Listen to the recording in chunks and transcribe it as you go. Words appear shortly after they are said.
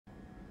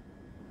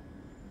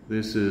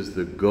This is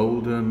the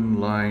Golden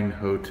Line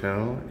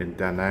Hotel in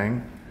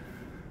Danang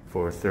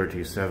for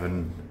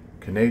 37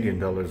 Canadian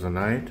dollars a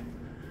night,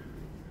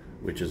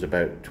 which is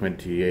about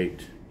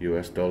 28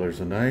 US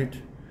dollars a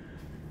night.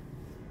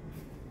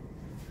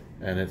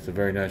 And it's a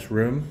very nice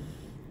room.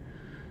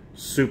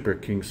 Super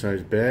king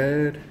size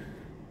bed.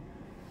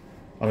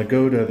 On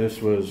Agoda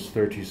this was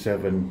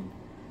 37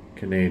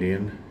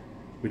 Canadian,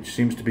 which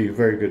seems to be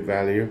very good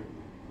value.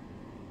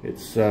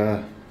 It's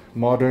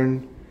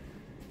modern,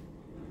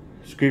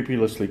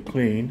 scrupulously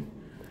clean,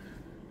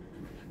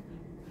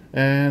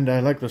 and I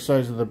like the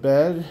size of the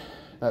bed.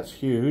 That's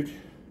huge.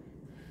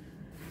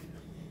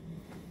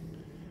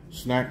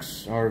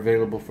 Snacks are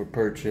available for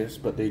purchase,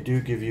 but they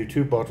do give you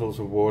 2 bottles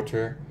of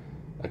water,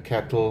 a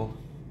kettle,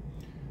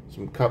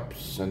 some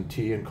cups and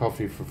tea and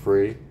coffee for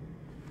free.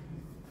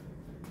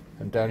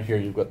 And down here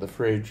you've got the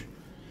fridge,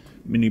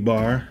 mini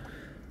bar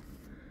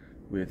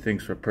with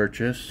things for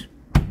purchase.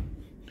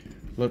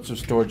 Lots of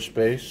storage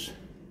space.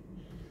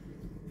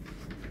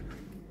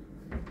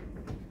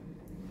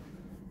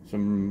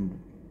 Some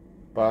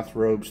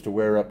bathrobes to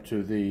wear up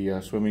to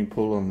the swimming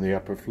pool on the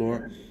upper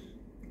floor.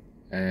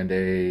 And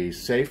a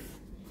safe.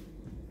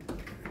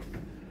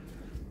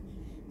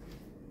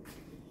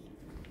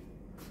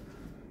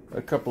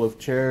 A couple of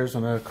chairs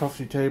and a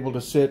coffee table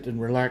to sit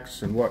and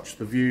relax and watch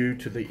the view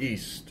to the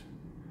east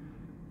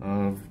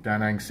of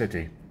Danang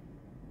City.